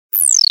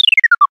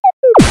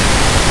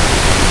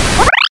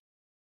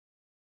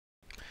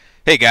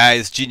Hey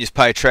guys, Genius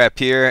Pie Trap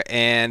here,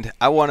 and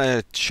I want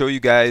to show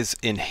you guys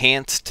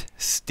enhanced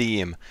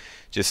Steam.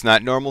 Just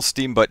not normal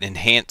Steam, but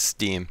enhanced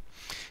Steam.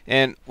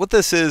 And what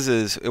this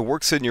is it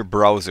works in your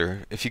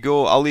browser. If you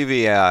go, I'll leave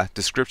a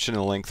description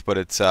and links, but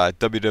it's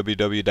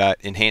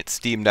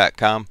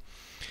www.enhancedsteam.com.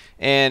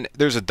 And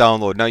there's a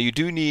download. Now you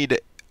do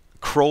need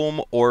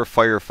Chrome or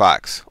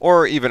Firefox,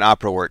 or even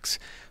Opera works.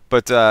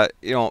 But Chrome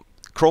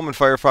and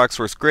Firefox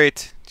works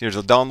great. Here's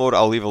a download.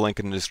 I'll leave a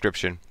link in the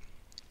description.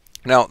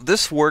 Now,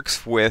 this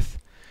works with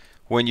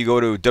when you go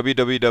to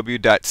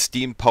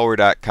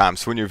www.steampower.com.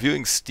 So when you're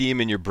viewing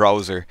Steam in your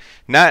browser,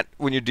 not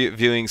when you're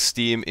viewing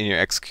Steam in your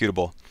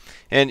executable.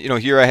 And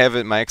here I have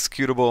it in my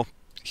executable.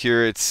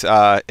 Here it's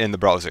in the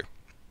browser.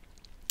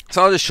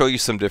 So I'll just show you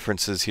some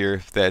differences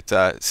here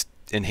that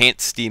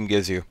enhanced Steam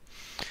gives you.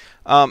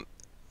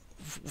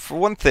 For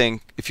one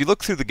thing, if you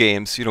look through the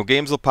games,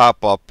 games will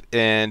pop up,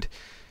 and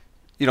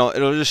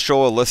it'll just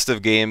show a list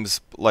of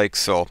games like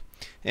so.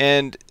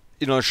 And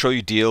show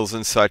you deals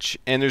and such,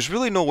 and there's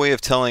really no way of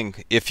telling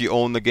if you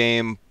own the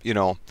game,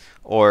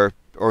 or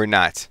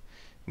not.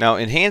 Now,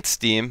 enhanced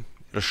Steam,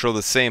 it'll show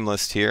the same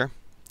list here.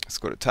 Let's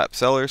go to top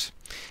sellers,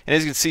 and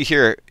as you can see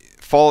here,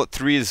 Fallout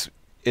 3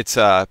 it's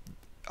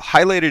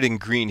highlighted in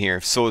green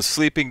here. So is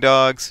Sleeping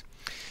Dogs,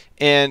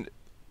 and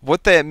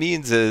what that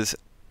means is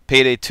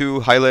Payday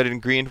 2 highlighted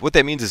in green. What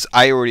that means is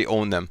I already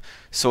own them.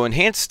 So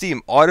enhanced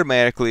Steam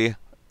automatically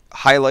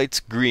highlights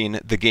green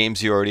the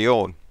games you already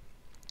own.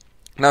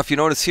 Now, if you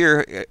notice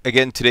here,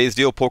 again, today's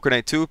deal, Poker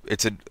Night 2,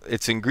 it's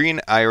in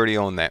green. I already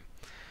own that.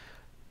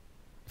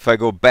 If I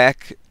go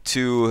back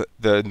to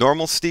the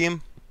normal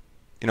Steam,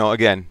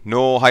 again,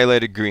 no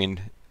highlighted green.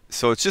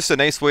 So it's just a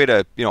nice way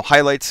to,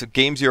 highlight some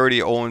games you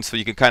already own, so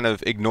you can kind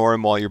of ignore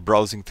them while you're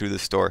browsing through the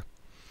store.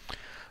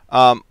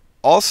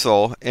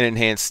 Also, in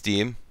enhanced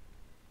Steam,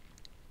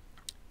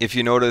 if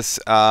you notice,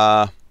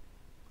 let's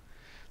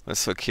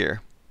look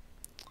here.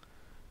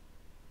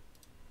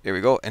 Here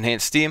we go,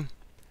 enhanced Steam.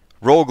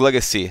 Rogue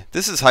Legacy.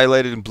 This is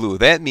highlighted in blue.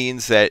 That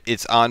means that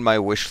it's on my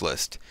wish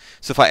list.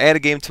 So if I add a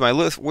game to my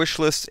wish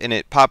list and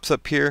it pops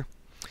up here,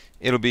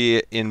 it'll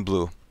be in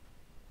blue.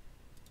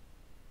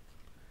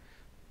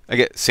 I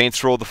get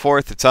Saints Row the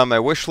 4th. It's on my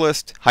wish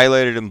list,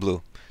 highlighted in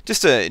blue.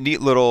 Just a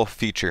neat little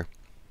feature.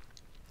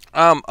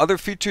 Other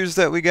features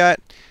that we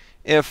got,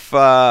 if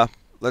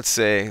let's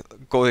say,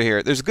 go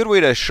here. There's a good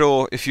way to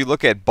show if you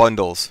look at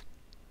bundles.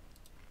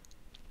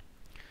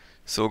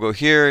 So we'll go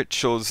here, it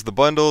shows the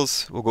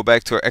bundles. We'll go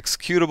back to our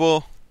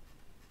executable.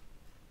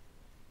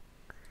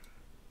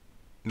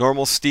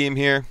 Normal Steam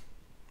here.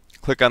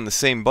 Click on the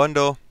same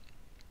bundle.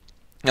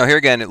 Now here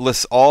again, it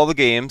lists all the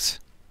games,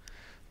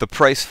 the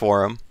price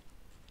for them.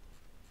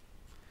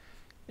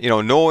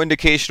 No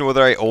indication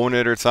whether I own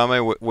it or it's on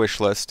my wish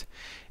list.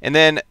 And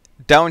then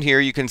down here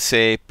you can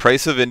say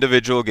price of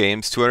individual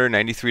games,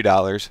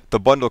 $293. The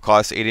bundle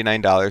costs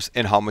 $89,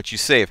 and how much you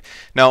save.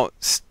 Now,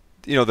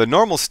 the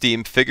normal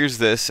Steam figures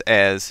this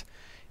as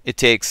it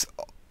takes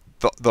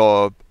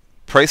the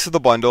price of the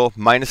bundle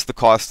minus the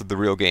cost of the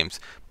real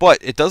games. But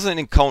it doesn't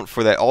account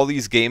for that all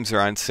these games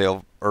are on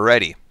sale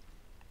already.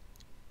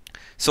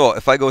 So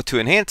if I go to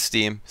enhanced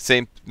Steam,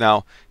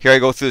 now here I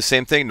go through the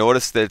same thing.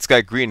 Notice that it's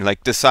got green,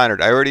 like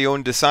Dishonored. I already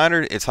own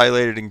Dishonored. It's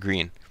highlighted in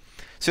green.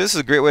 So this is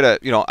a great way to,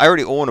 I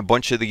already own a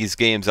bunch of these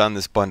games on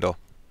this bundle.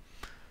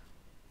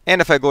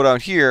 And if I go down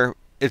here,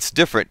 it's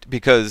different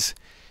because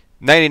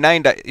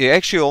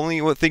actually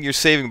only thing you're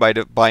saving by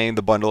buying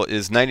the bundle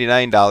is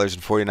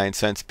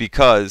 $99.49,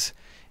 because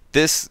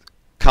this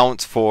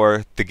counts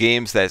for the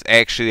games that's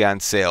actually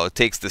on sale. It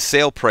takes the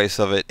sale price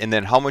of it and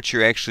then how much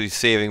you're actually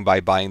saving by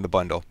buying the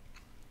bundle.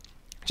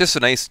 Just a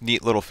nice,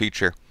 neat little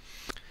feature.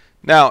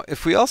 Now,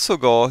 if we also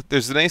go,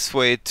 there's a nice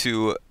way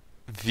to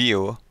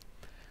view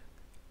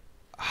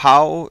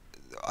how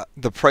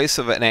the price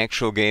of an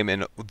actual game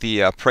and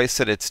the price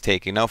that it's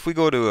taking. Now, if we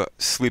go to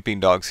Sleeping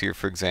Dogs here,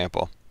 for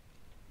example.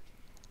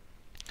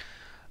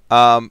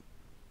 In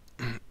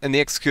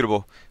the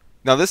executable.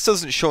 Now this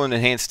doesn't show in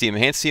enhanced Steam.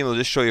 Enhanced Steam will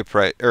just show you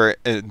price, or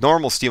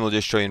normal Steam will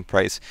just show you in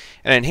price.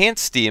 And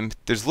enhanced Steam,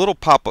 there's little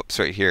pop-ups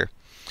right here,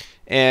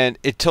 and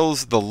it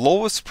tells the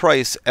lowest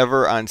price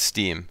ever on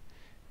Steam,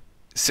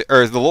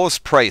 or the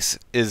lowest price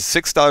is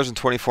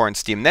 $6.24 on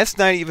Steam. That's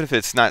not even if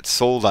it's not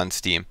sold on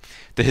Steam.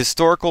 The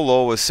historical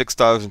low was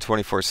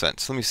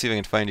 $6.24. Let me see if I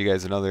can find you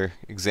guys another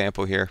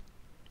example here.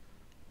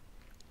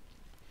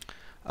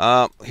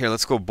 Here,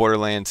 let's go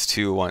Borderlands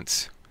 2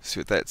 once. See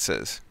what that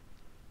says.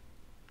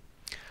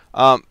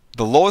 The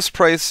lowest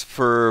price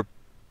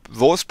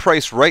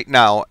right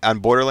now on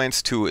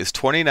Borderlands 2 is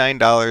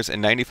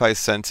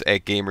 $29.95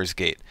 at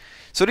Gamersgate.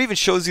 So it even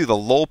shows you the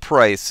low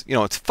price.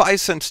 It's 5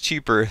 cents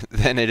cheaper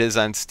than it is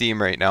on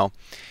Steam right now.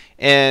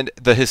 And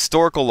the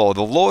historical low,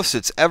 the lowest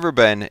it's ever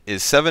been,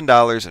 is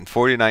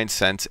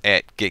 $7.49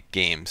 at Get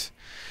Games.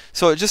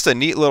 So it's just a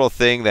neat little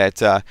thing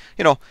that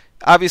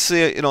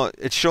obviously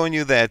it's showing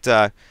you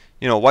that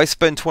why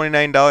spend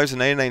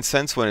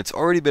 $29.99 when it's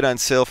already been on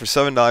sale for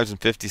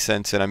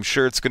 $7.50, and I'm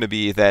sure it's going to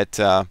be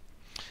that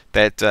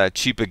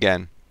cheap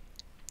again.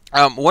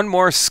 One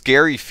more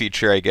scary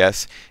feature, I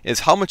guess,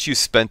 is how much you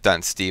spent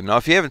on Steam. Now,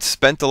 if you haven't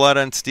spent a lot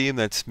on Steam,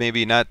 that's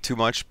maybe not too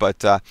much,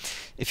 but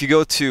if you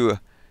go to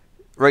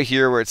right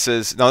here where it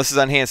says, now this is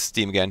on Enhanced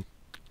Steam again,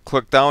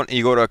 click down and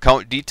you go to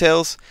Account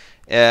Details,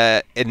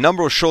 a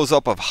number shows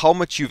up of how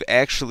much you've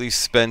actually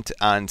spent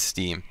on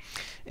Steam.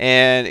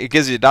 And it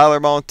gives you a dollar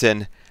amount,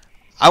 and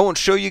I won't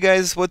show you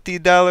guys what the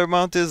dollar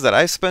amount is that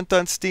I spent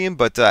on Steam,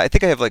 but I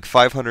think I have like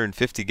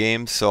 550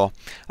 games, so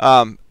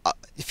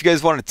if you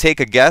guys want to take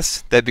a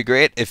guess, that'd be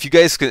great.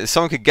 If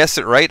someone could guess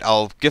it right,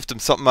 I'll gift them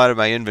something out of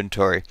my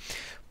inventory.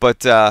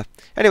 But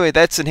anyway,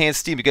 that's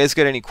Enhanced Steam. You guys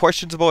got any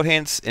questions about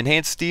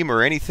Enhanced Steam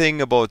or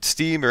anything about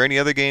Steam or any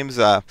other games,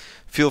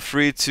 feel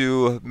free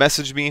to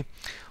message me.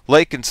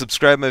 Like and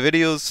subscribe my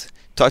videos.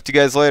 Talk to you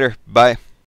guys later. Bye.